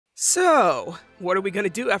So, what are we gonna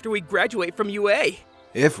do after we graduate from UA?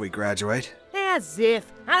 If we graduate. As if.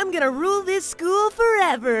 I'm gonna rule this school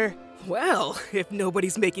forever. Well, if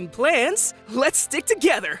nobody's making plans, let's stick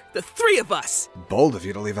together, the three of us. Bold of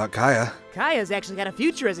you to leave out Kaya. Kaya's actually got a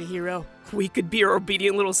future as a hero. We could be her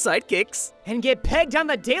obedient little sidekicks. And get pegged on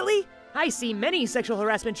the daily? I see many sexual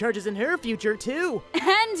harassment charges in her future, too.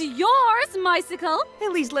 And yours, Mycicle.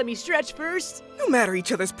 At least let me stretch first. No matter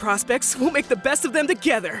each other's prospects, we'll make the best of them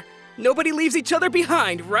together. Nobody leaves each other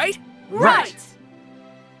behind, right? Right.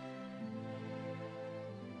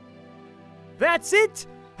 That's it.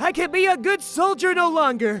 I can be a good soldier no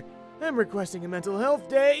longer. I'm requesting a mental health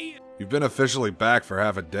day. You've been officially back for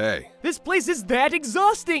half a day. This place is that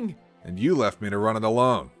exhausting. And you left me to run it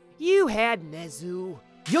alone. You had Nezu.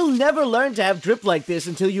 You'll never learn to have drip like this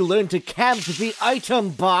until you learn to camp the item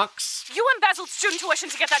box. You embezzled student tuition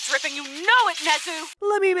to get that dripping, you know it, Nezu!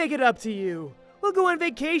 Let me make it up to you. We'll go on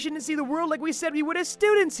vacation and see the world like we said we would as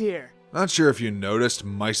students here. Not sure if you noticed,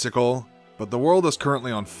 Mycicle, but the world is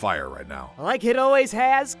currently on fire right now. Like it always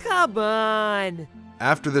has, come on.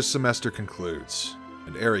 After this semester concludes,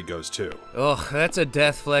 and Eri goes too. Oh, that's a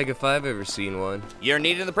death flag if I've ever seen one. You're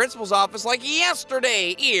needed in the principal's office like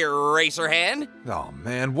yesterday, Eraserhead. Oh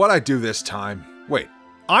man, what'd I do this time? Wait,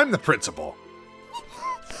 I'm the principal.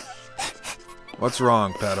 What's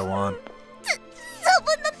wrong, Padawan?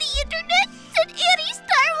 Someone on the internet said any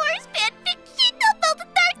Star Wars fanfiction about the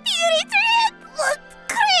Dark Eraserhead looked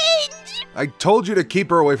cringe. I told you to keep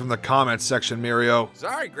her away from the comments section, Mirio.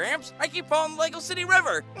 Sorry, Gramps. I keep following Lego City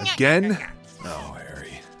River. Again? No,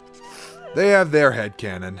 Eri. They have their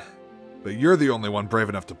headcanon, but you're the only one brave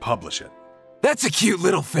enough to publish it. That's a cute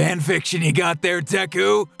little fanfiction you got there,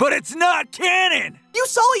 Deku, but it's not canon! You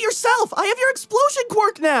saw it yourself! I have your explosion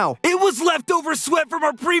quirk now! It was leftover sweat from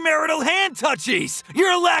our premarital hand touchies!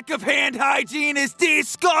 Your lack of hand hygiene is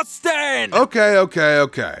disgusting!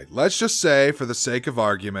 Okay. Let's just say, for the sake of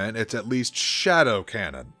argument, it's at least shadow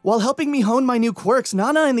canon. While helping me hone my new quirks,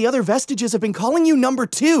 Nana and the other vestiges have been calling you number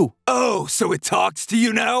 2. Oh, so it talks to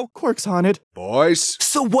you now? Quirks haunted. Boys.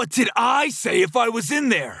 So what did I say if I was in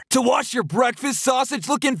there? To wash your breakfast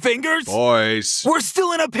sausage-looking fingers? Boys. We're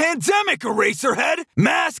still in a pandemic, Eraserhead!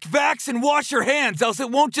 Mask, vax, and wash your hands, else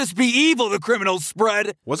it won't just be evil the criminals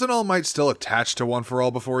spread. Wasn't All Might still attached to One for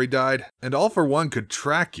All before he died? And All for One could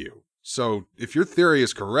track you. So, if your theory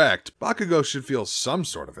is correct, Bakugo should feel some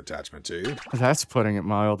sort of attachment to you. That's putting it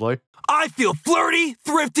mildly. I feel flirty,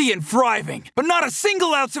 thrifty, and thriving, but not a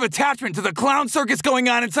single ounce of attachment to the clown circus going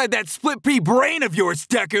on inside that split-pea brain of yours,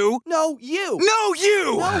 Deku. No, you. No,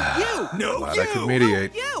 you. No, you. No, Glad you. I could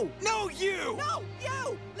mediate. No, you. No, you. No,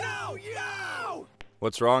 you. No, you.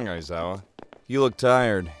 What's wrong, Aizawa? You look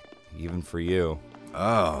tired, even for you.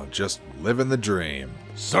 Oh, just living the dream.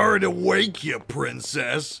 Sorry to wake you,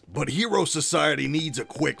 princess, but Hero Society needs a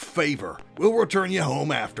quick favor. We'll return you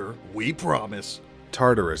home after, we promise.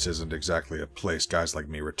 Tartarus isn't exactly a place guys like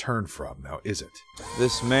me return from, now is it?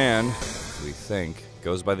 This man, we think,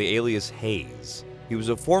 goes by the alias Haze. He was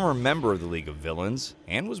a former member of the League of Villains,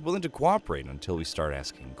 and was willing to cooperate until we start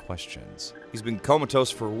asking questions. He's been comatose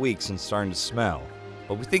for weeks and starting to smell,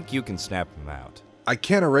 but we think you can snap him out. I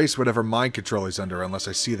can't erase whatever mind control he's under unless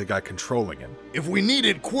I see the guy controlling him. If we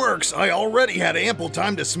needed quirks, I already had ample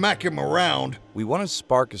time to smack him around. We want to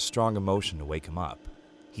spark a strong emotion to wake him up.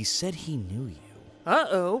 He said he knew you.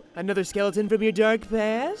 Uh-oh, another skeleton from your dark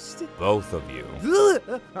past? Both of you.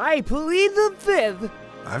 Ugh, I plead the fifth.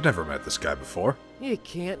 I've never met this guy before. It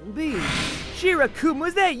can't be. Shirakumo,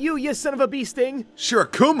 is that you son of a bee sting?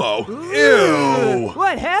 Shirakumo? Ew! Ew!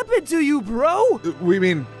 What happened to you, bro? We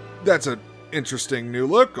mean, that's an interesting new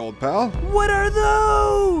look, old pal. What are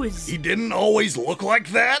those? He didn't always look like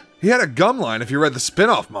that? He had a gum line if you read the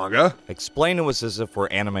spin-off manga. Explain to us as if we're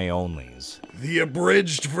anime-onlys. The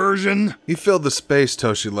abridged version? He filled the space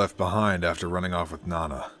Toshi left behind after running off with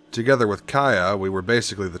Nana. Together with Kaya, we were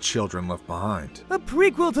basically the children left behind. A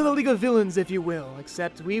prequel to the League of Villains, if you will,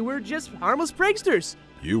 except we were just harmless pranksters.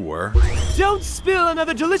 You were. Don't spill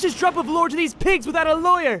another delicious drop of lore to these pigs without a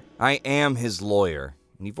lawyer! I am his lawyer,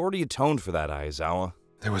 and you've already atoned for that, Aizawa.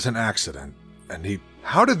 There was an accident, and he...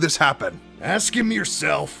 How did this happen? Ask him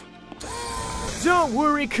yourself. Don't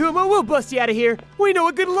worry, Kumo, we'll bust you out of here. We know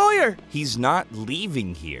a good lawyer. He's not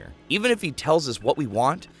leaving here. Even if he tells us what we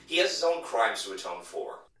want, he has his own crimes to atone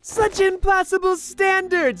for. Such impossible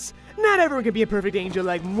standards! Not everyone can be a perfect angel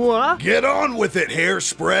like moi. Get on with it,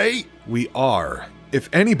 Hairspray! We are. If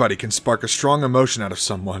anybody can spark a strong emotion out of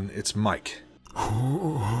someone, it's Mike.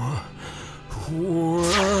 Let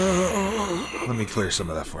me clear some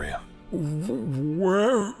of that for you.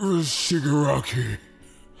 Where is Shigaraki?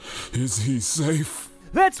 Is he safe?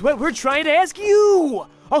 That's what we're trying to ask you!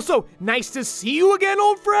 Also, nice to see you again,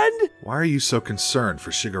 old friend! Why are you so concerned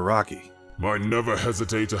for Shigaraki? I never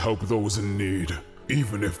hesitate to help those in need,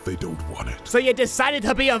 even if they don't want it. So you decided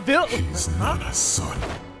to be a villain? He's Nana's son.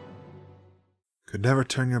 Could never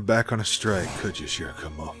turn your back on a stray, could you,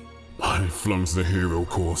 Shirakumo? I flunked the hero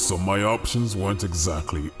course, so my options weren't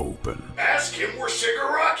exactly open. Ask him where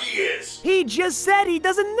Shigaraki is! He just said he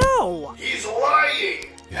doesn't know! He's lying!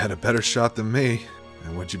 You had a better shot than me,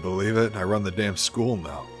 and would you believe it, I run the damn school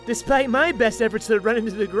now. Despite my best efforts to run into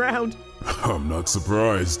the ground. I'm not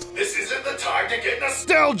surprised. This isn't the time to get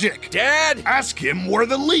nostalgic! Dad! Ask him where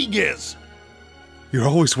the league is! You're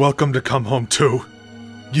always welcome to come home too.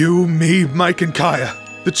 You, me, Mike, and Kaya,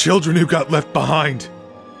 the children who got left behind.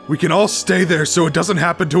 We can all stay there so it doesn't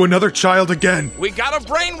happen to another child again. We got a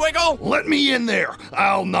brain wiggle! Let me in there!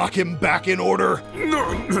 I'll knock him back in order!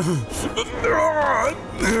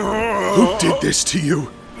 Who did this to you?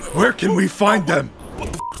 Where can we find them?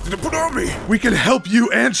 What the f did it put on me? We can help you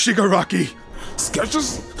and Shigaraki.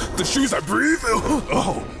 Sketches? The shoes I breathe?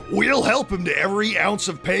 Oh, we'll help him to every ounce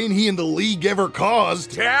of pain he and the league ever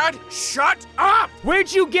caused. Dad, shut up!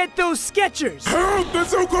 Where'd you get those Skechers? Help! They're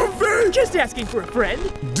so comfy! Just asking for a friend.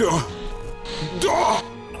 Doctor.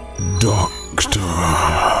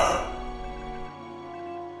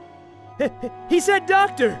 He said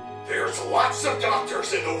doctor. There's lots of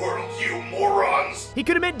doctors in the world, you morons! He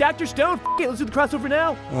could have meant Dr. Stone. F it, let's do the crossover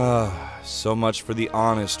now. So much for the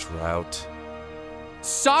honest route.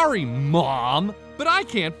 Sorry, Mom, but I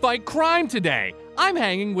can't fight crime today. I'm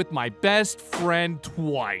hanging with my best friend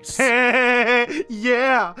twice.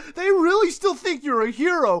 Yeah, they really still think you're a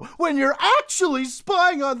hero when you're actually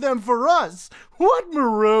spying on them for us. What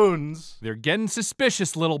maroons? They're getting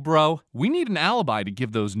suspicious, little bro. We need an alibi to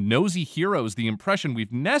give those nosy heroes the impression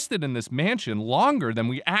we've nested in this mansion longer than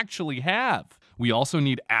we actually have. We also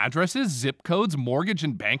need addresses, zip codes, mortgage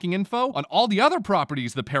and banking info on all the other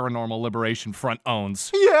properties the Paranormal Liberation Front owns.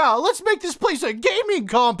 Yeah, let's make this place a gaming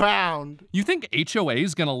compound. You think HOA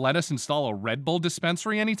is gonna let us install a Red Bull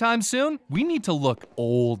dispensary anytime soon? We need to look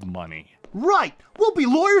old money. Right, we'll be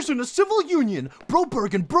lawyers in a civil union,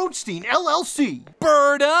 Broberg and Bronstein, LLC.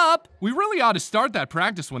 Bird up! We really ought to start that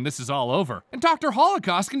practice when this is all over. And Dr.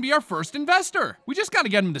 Holocaust can be our first investor. We just gotta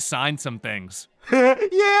get him to sign some things.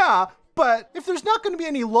 Yeah, but if there's not gonna be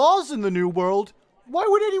any laws in the new world, why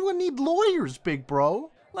would anyone need lawyers, big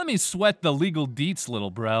bro? Let me sweat the legal deets,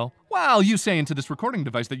 little bro. While you say into this recording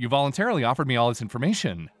device that you voluntarily offered me all this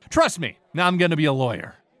information. Trust me, now I'm gonna be a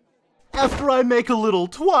lawyer. After I make a little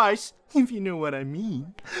twice, if you know what I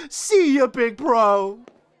mean. See ya, big bro.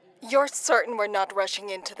 You're certain we're not rushing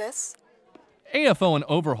into this? AFO and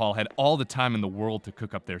Overhaul had all the time in the world to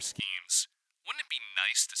cook up their schemes. Wouldn't it be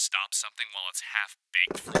nice to stop something while it's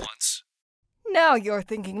half-baked for once? Now you're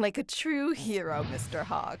thinking like a true hero, Mr.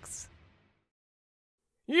 Hawks.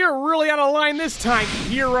 You're really out of line this time,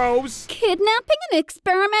 heroes! Kidnapping and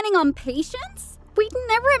experimenting on patients? We'd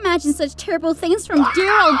never imagined such terrible things from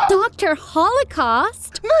dear old Dr.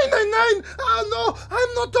 Holocaust. Nein! No,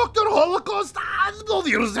 I'm not Dr. Holocaust. No,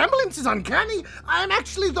 the resemblance is uncanny. I'm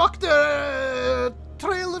actually Dr.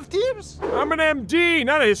 Trail of Tears. I'm an MD,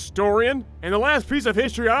 not a historian. And the last piece of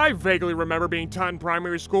history I vaguely remember being taught in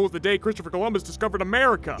primary school was the day Christopher Columbus discovered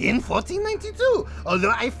America. In 1492,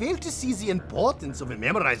 although I fail to see the importance of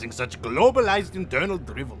memorizing such globalized internal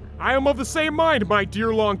drivel. I am of the same mind, my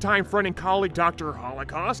dear longtime friend and colleague, Dr.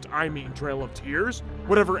 Holocaust. I mean Trail of Tears.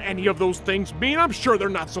 Whatever any of those things mean, I'm sure they're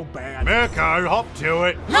not so bad. Mirko, hop to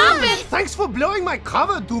it. Hop it! Thanks for blowing my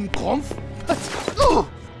cover, Doomconf.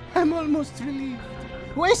 I'm almost relieved.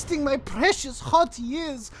 Wasting my precious hot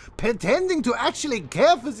years pretending to actually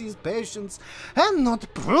care for these patients and not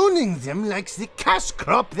pruning them like the cash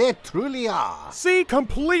crop they truly are. See,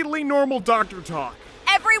 completely normal doctor talk.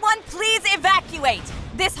 Everyone, please evacuate!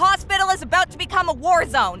 This hospital is about to become a war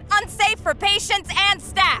zone, unsafe for patients and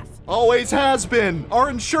staff. Always has been. Our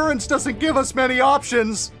insurance doesn't give us many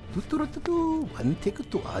options. One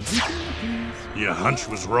ticket to Argentina, please. Your hunch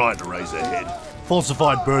was right, Eraserhead.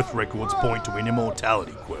 Falsified birth records point to an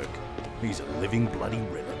immortality quirk. He's a living bloody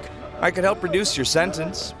relic. I could help reduce your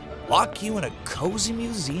sentence. Lock you in a cozy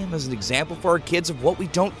museum as an example for our kids of what we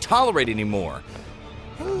don't tolerate anymore.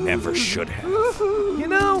 Never should have. You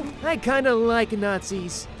know, I kinda like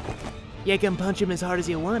Nazis. You can punch him as hard as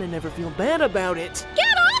you want and never feel bad about it.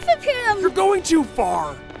 Get off of him! You're going too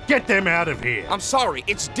far! Get them out of here! I'm sorry,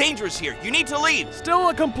 it's dangerous here. You need to leave. Still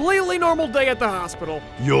a completely normal day at the hospital.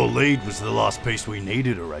 Your lead was the last piece we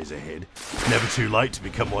needed, Eraserhead. Never too late to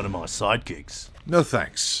become one of my sidekicks. No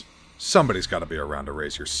thanks. Somebody's gotta be around to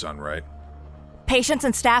raise your son, right? Patients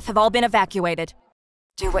and staff have all been evacuated.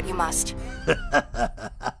 Do what you must.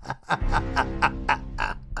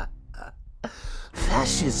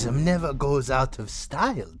 Fascism never goes out of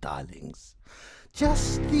style, darlings.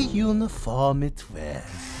 Just the uniform it wears.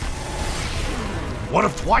 What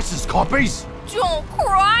of Twice's copies? Don't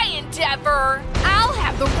cry, Endeavor. I'll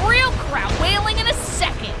have the real crowd wailing in a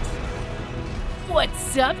second.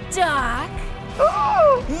 What's up, Doc?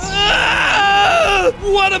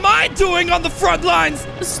 What am I doing on the front lines?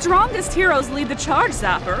 The strongest heroes lead the charge,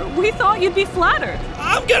 Zapper. We thought you'd be flattered.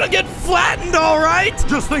 I'm gonna get flattened, all right?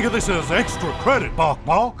 Just think of this as extra credit, Bark.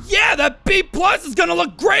 Yeah, that B+ is gonna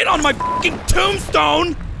look great on my fucking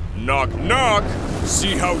tombstone! Knock, knock.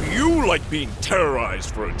 See how you like being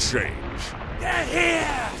terrorized for a change. Get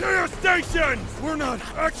here! To your stations! We're not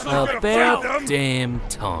actually gonna fight them! About damn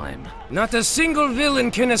time. Not a single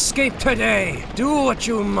villain can escape today. Do what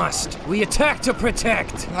you must. We attack to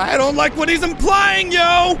protect. I don't like what he's implying,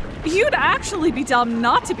 yo! You'd actually be dumb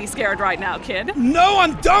not to be scared right now, kid. No,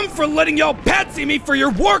 I'm dumb for letting y'all patsy me for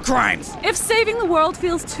your war crimes! If saving the world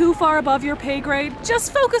feels too far above your pay grade,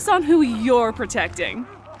 just focus on who you're protecting.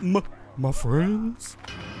 My friends?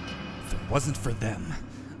 If it wasn't for them,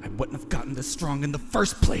 I wouldn't have gotten this strong in the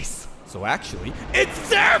first place. So actually, it's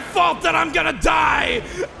their fault that I'm gonna die!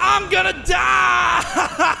 I'm gonna die!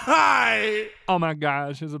 Oh my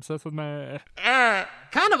gosh, he's obsessed with me.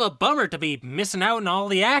 Kind of a bummer to be missing out on all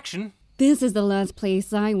the action. This is the last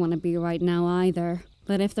place I want to be right now either.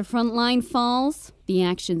 But if the front line falls, the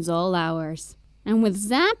action's all ours. And with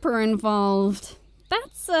Zapper involved,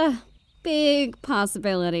 that's a big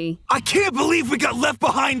possibility. I can't believe we got left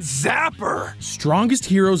behind Zapper! Strongest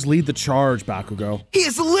heroes lead the charge, Bakugo. He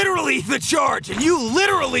is literally the charge, and you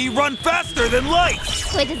literally run faster than light!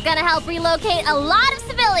 Which is gonna help relocate a lot of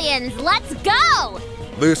civilians. Let's go!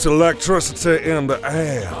 This electricity in the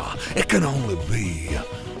air, it can only be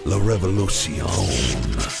La Revolution.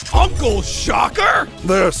 Uncle Shocker?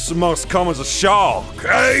 This must come as a shock,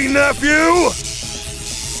 hey, nephew?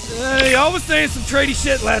 Y'all was saying some Phready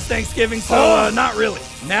shit last Thanksgiving, so not really.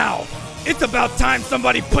 Now, it's about time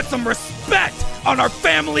somebody put some respect on our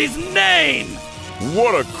family's name!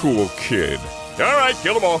 What a cool kid. Alright,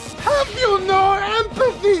 kill them all. Have you no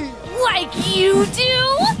empathy? Like you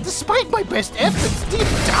do? Despite my best efforts, deep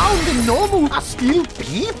down the normal are still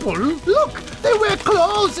people. Look, they wear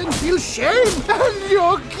clothes and feel shame, and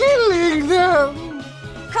you're killing them.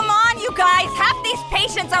 Come on, you guys! Half these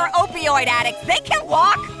patients are opioid addicts. They can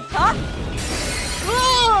walk! Huh?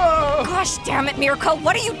 Gosh damn it, Mirko,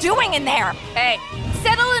 what are you doing in there? Hey,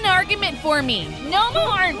 settle an argument for me. Nomu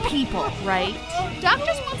aren't people, right? Doc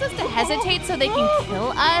just wants us to hesitate so they can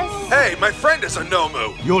kill us. Hey, my friend is a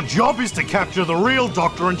Nomu. Your job is to capture the real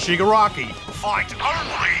Doctor and Shigaraki. Fight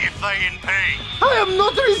only if they in pain. I am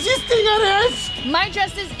not resisting, Ares! My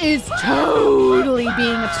justice is totally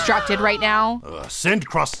being obstructed right now. Send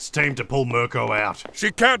Crust's team to pull Mirko out.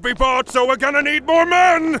 She can't be bought, so we're gonna need more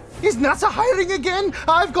men! Is NASA hiring again?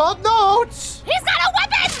 I've got notes! He's got a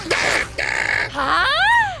weapon! Huh?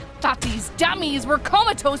 Thought these dummies were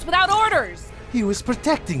comatose without orders. He was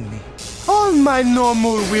protecting me. On my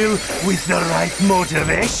normal will with the right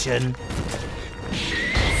motivation.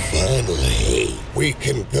 Finally, we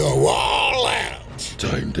can go all out.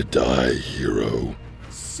 Time to die, hero.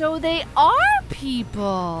 So they are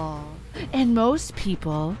people. And most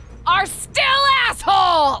people are still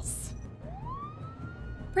assholes!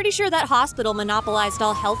 Pretty sure that hospital monopolized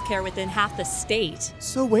all healthcare within half the state.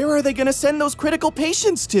 So where are they gonna send those critical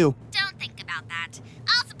patients to? Don't think about that.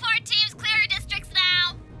 I'll support teams clear districts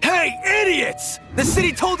now. Hey, idiots! The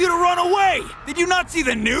city told you to run away! Did you not see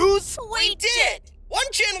the news? We did!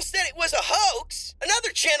 One channel said it was a hoax.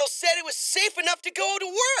 Another channel said it was safe enough to go to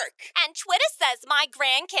work. And Twitter says my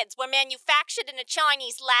grandkids were manufactured in a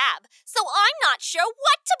Chinese lab, so I'm not sure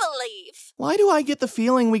what to believe. Why do I get the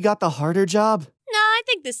feeling we got the harder job? Nah, I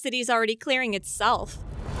think the city's already clearing itself.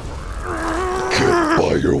 Can't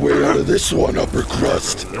buy your way out of this one, upper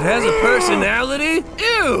crust. It has a personality?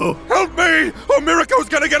 Ew! Help me! Or Mirko's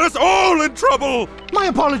gonna get us all in trouble! My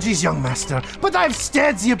apologies, young master, but I've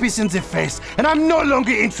stared the abyss in the face, and I'm no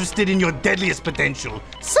longer interested in your deadliest potential.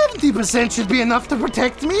 70% should be enough to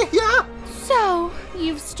protect me, yeah? So,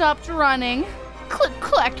 you've stopped running,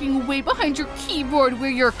 click-clacking away behind your keyboard where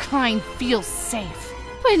your kind feels safe.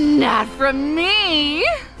 But not from me!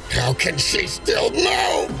 How can she still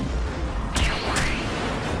know?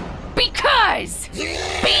 Because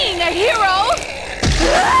being a hero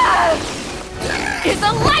is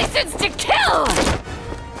a license to kill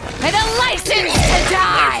and a license to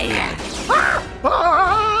die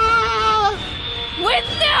with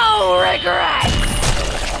no regrets.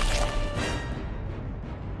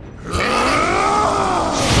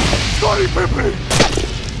 Bloody Pippi!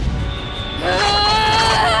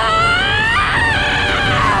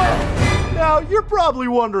 Now, you're probably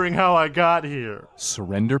wondering how I got here.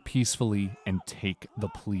 Surrender peacefully and take the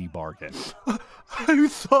plea bargain. I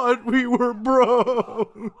thought we were bros.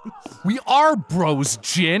 We are bros,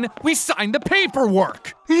 Jin. We signed the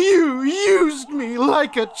paperwork. You used me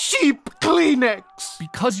like a cheap Kleenex.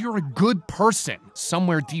 Because you're a good person,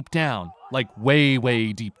 somewhere deep down. Like way,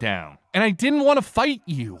 way deep down. And I didn't want to fight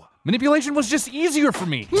you. Manipulation was just easier for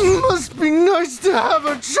me. Must be nice to have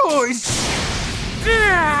a choice.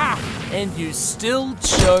 And you still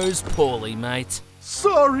chose poorly, mate.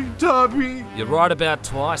 Sorry, Dobby. You're right about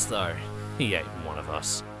twice, though. He ain't one of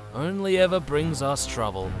us. Only ever brings us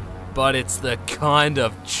trouble. But it's the kind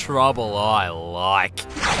of trouble I like.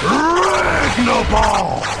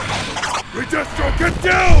 Regnaball! Redestro, get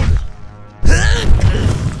down!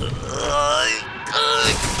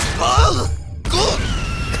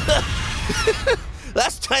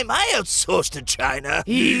 Last time I outsourced to China.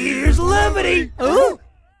 Here's Levity. Oh?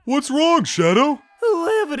 What's wrong, Shadow?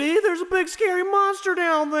 Levity, there's a big scary monster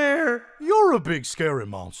down there. You're a big scary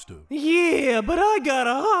monster. Yeah, but I got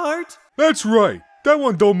a heart. That's right. That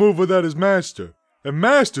one don't move without his master. And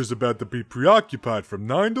Master's about to be preoccupied from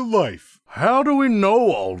 9 to life. How do we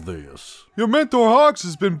know all this? Your mentor Hawks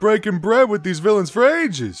has been breaking bread with these villains for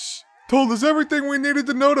ages. Told us everything we needed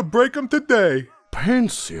to know to break them today.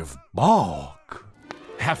 Pensive bark.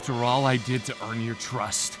 After all I did to earn your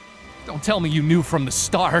trust. Don't tell me you knew from the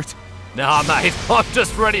start. Nah, mate, I'm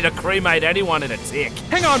just ready to cremate anyone in a tick.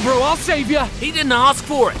 Hang on, bro, I'll save ya. He didn't ask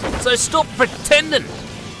for it, so stop pretending.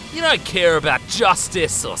 You don't care about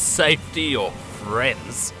justice or safety or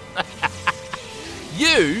friends.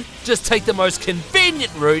 You just take the most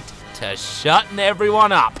convenient route to shutting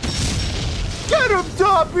everyone up. Get him,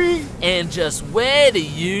 Dobby! And just where do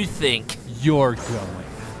you think you're going?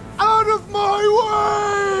 Out of my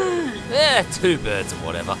way! 2 birds and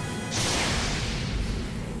whatever.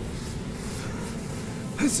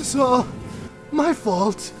 This is all my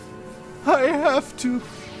fault. I have to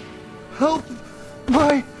help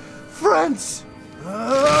my friends.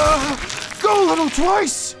 Go, little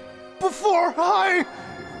twice, before I...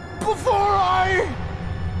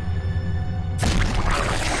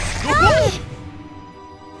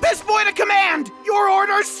 This boy to command! Your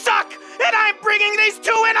orders suck, and I'm bringing these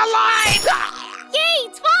 2 in alive! Yay,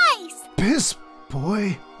 twice! Piss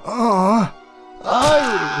boy? I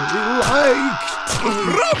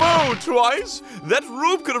Bravo, Twice! That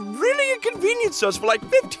rope could have really inconvenienced us for like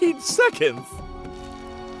 15 seconds.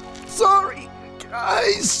 Sorry,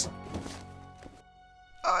 guys.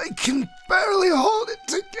 I can barely hold it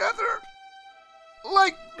together.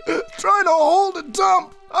 Like trying to hold a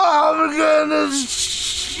dump. I'm gonna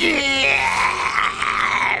shit.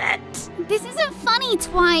 This isn't funny,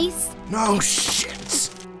 Twice. No shit.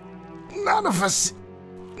 None of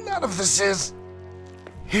this is.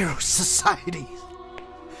 Hero Society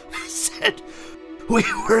said we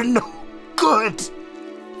were no good.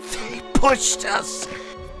 They pushed us.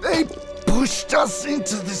 They pushed us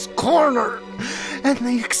into this corner, and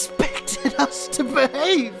they expected us to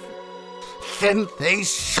behave. Then they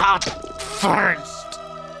shot first.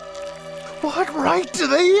 What right do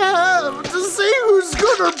they have to say who's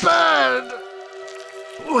good or bad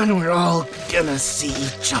when we're all gonna see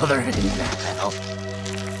each other in hell?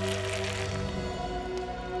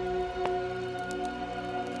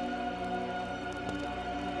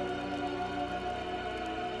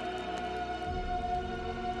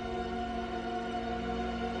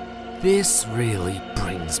 This really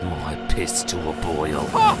brings my piss to a boil.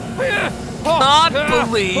 Can't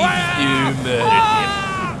believe you murdered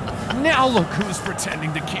him. Now look who's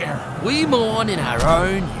pretending to care. We mourn in our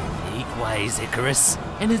own unique ways, Icarus.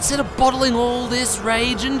 And instead of bottling all this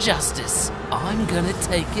rage and justice, I'm gonna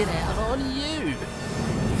take it out on you.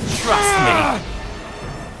 Trust me.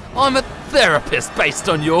 I'm a therapist based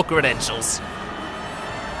on your credentials.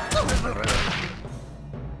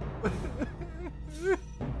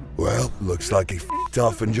 Well, looks like he f***ed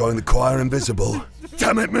off and joined the choir invisible.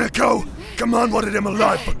 Damn it, Mirko! Command wanted him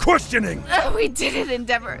alive for questioning! We did it,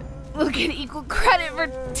 Endeavor. We'll get equal credit for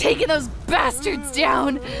taking those bastards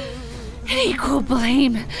down. And equal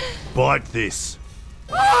blame. Bite this.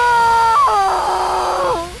 Oh!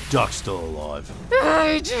 Duck's still alive.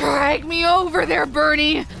 Drag me over there,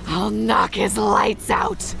 Bernie. I'll knock his lights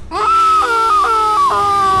out.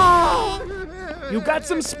 You got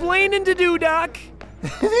some splaining to do, Doc.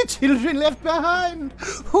 The children left behind,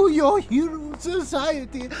 who your hero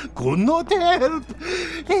society could not help,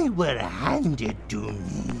 they were handed to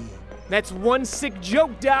me. That's one sick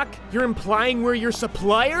joke, Doc. You're implying we're your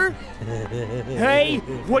supplier? Hey,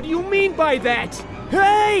 what do you mean by that?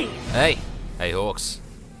 Hey! Hey, Hawks.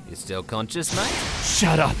 You still conscious, mate?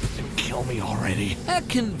 Shut up and kill me already. How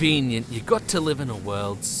convenient you got to live in a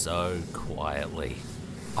world so quietly.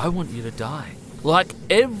 I want you to die, like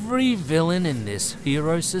every villain in this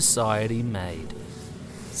hero society made.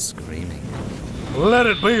 Screaming. Let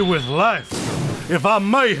it be with life, if I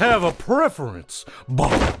may have a preference.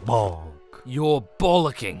 Bonk, bonk. You're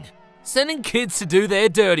bollocking. Sending kids to do their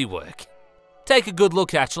dirty work. Take a good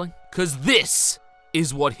look, Hatchling, because this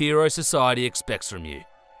is what hero society expects from you.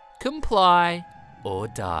 Comply or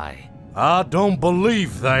die. I don't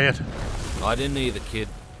believe that. I didn't either, kid,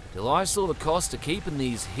 till I saw the cost of keeping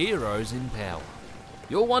these heroes in power.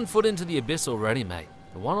 You're 1 foot into the abyss already, mate.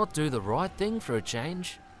 Why not do the right thing for a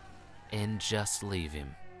change and just leave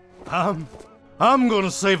him? I'm gonna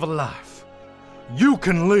save a life. You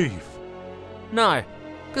can leave. No,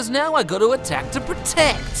 because now I got to attack to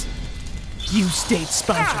protect. You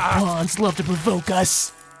state-sponsored pawns love to provoke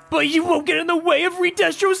us. But you won't get in the way of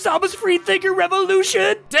Redestro Sama's freethinker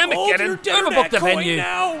revolution! Damn it, Geten! Overbook the venue!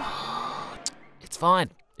 Now. It's fine.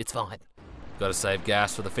 Gotta save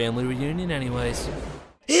gas for the family reunion anyways.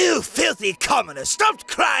 You filthy commoner, stop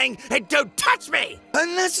crying and don't touch me!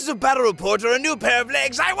 Unless it's a battle report or a new pair of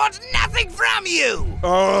legs, I want nothing from you!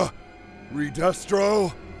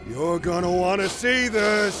 Redestro, you're gonna want to see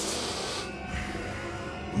this.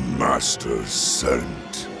 Master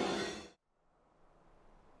sent.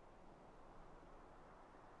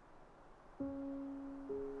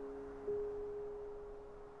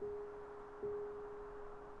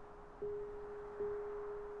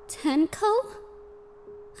 Tenko?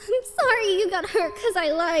 I'm sorry you got hurt because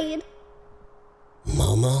I lied.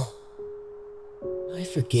 Momo, I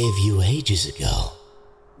forgave you ages ago.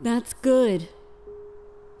 That's good.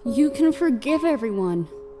 You can forgive everyone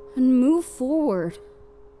and move forward.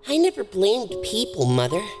 I never blamed people,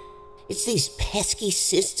 Mother. It's these pesky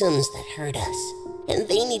systems that hurt us, and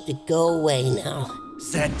they need to go away now.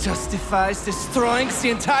 That justifies destroying the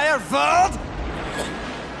entire world?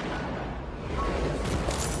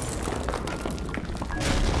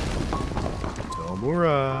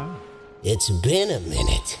 Tomura. It's been a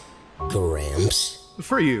minute, Gramps.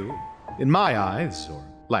 For you, in my eyes, or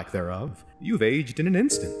lack thereof, you've aged in an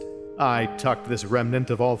instant. I tucked this remnant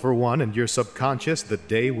of All for One in your subconscious the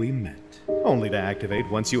day we met, only to activate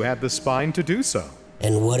once you had the spine to do so.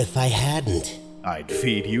 And what if I hadn't? I'd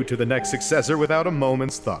feed you to the next successor without a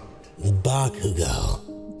moment's thought.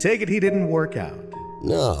 Bakugo. Take it he didn't work out.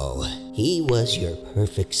 No, he was your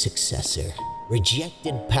perfect successor.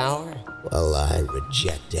 Rejected power? Well, I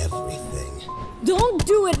reject everything. Don't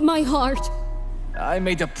do it, my heart! I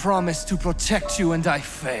made a promise to protect you and I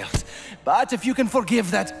failed. But if you can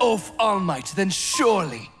forgive that oaf All Might, then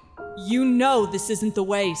surely... You know this isn't the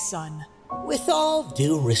way, son. With all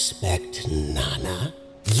due respect, Nana,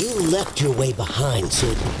 you left your way behind so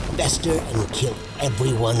it could fester and kill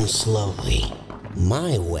everyone slowly.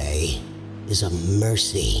 My way is a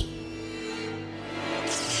mercy.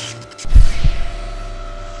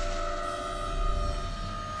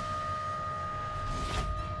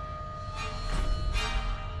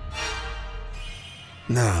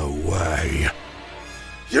 No way.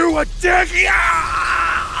 You a dick!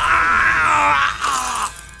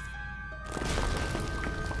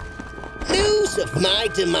 News of my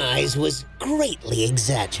demise was greatly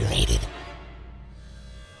exaggerated.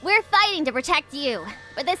 We're fighting to protect you,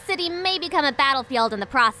 but this city may become a battlefield in the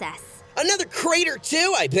process. Another crater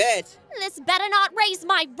too, I bet. This better not raise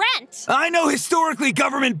my rent. I know historically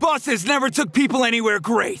government buses never took people anywhere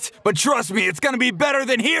great, but trust me, it's gonna be better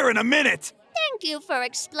than here in a minute. Thank you for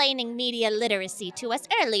explaining media literacy to us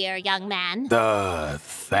earlier, young man.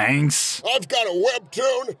 Thanks. I've got a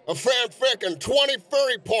webtoon, a fanfic, and 20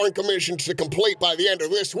 furry porn commissions to complete by the end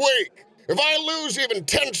of this week. If I lose even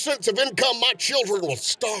 10 cents of income, my children will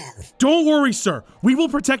starve. Don't worry, sir. We will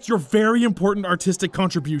protect your very important artistic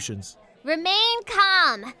contributions. Remain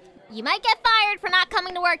calm. You might get fired for not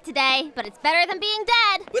coming to work today, but it's better than being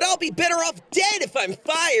dead. But I'll be better off dead if I'm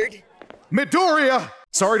fired. Midoriya!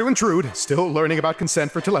 Sorry to intrude, still learning about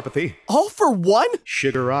consent for telepathy. All for one?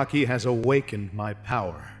 Shigaraki has awakened my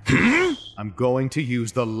power. I'm going to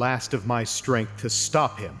use the last of my strength to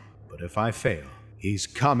stop him, but if I fail, he's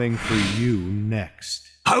coming for you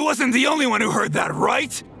next. I wasn't the only one who heard that,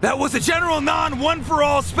 right? That was a general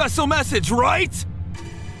non-one-for-all special message, right?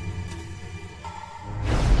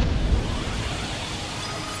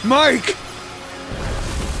 Mike!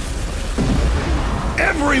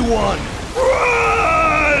 Everyone, run!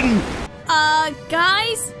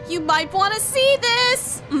 Guys, you might want to see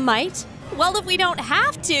this! Might? Well, if we don't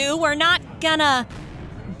have to, we're not gonna...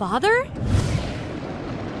 bother?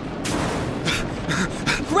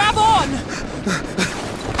 Grab on!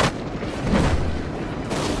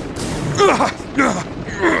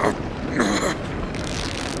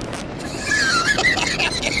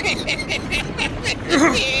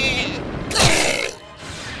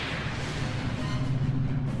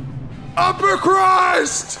 Upper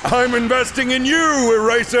Christ! I'm investing in you,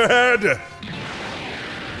 Eraserhead!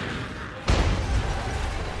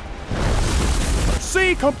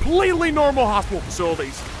 See? Completely normal hospital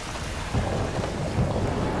facilities.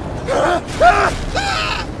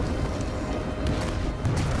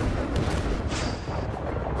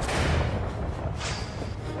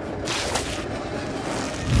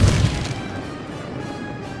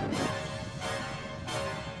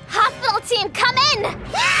 Hospital team, come in!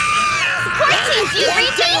 Support team, do you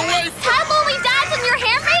read me? Have only died from your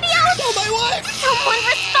ham radios? Oh, my wife! Someone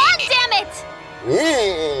respond, damn it!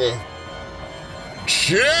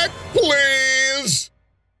 Check, please!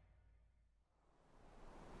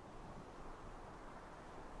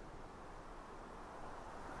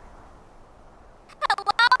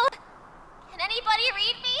 Hello? Can anybody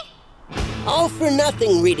read me? All for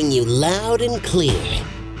nothing reading you loud and clear.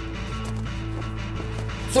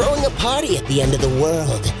 Throwing a party at the end of the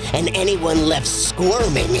world, and anyone left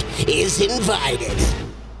squirming is invited.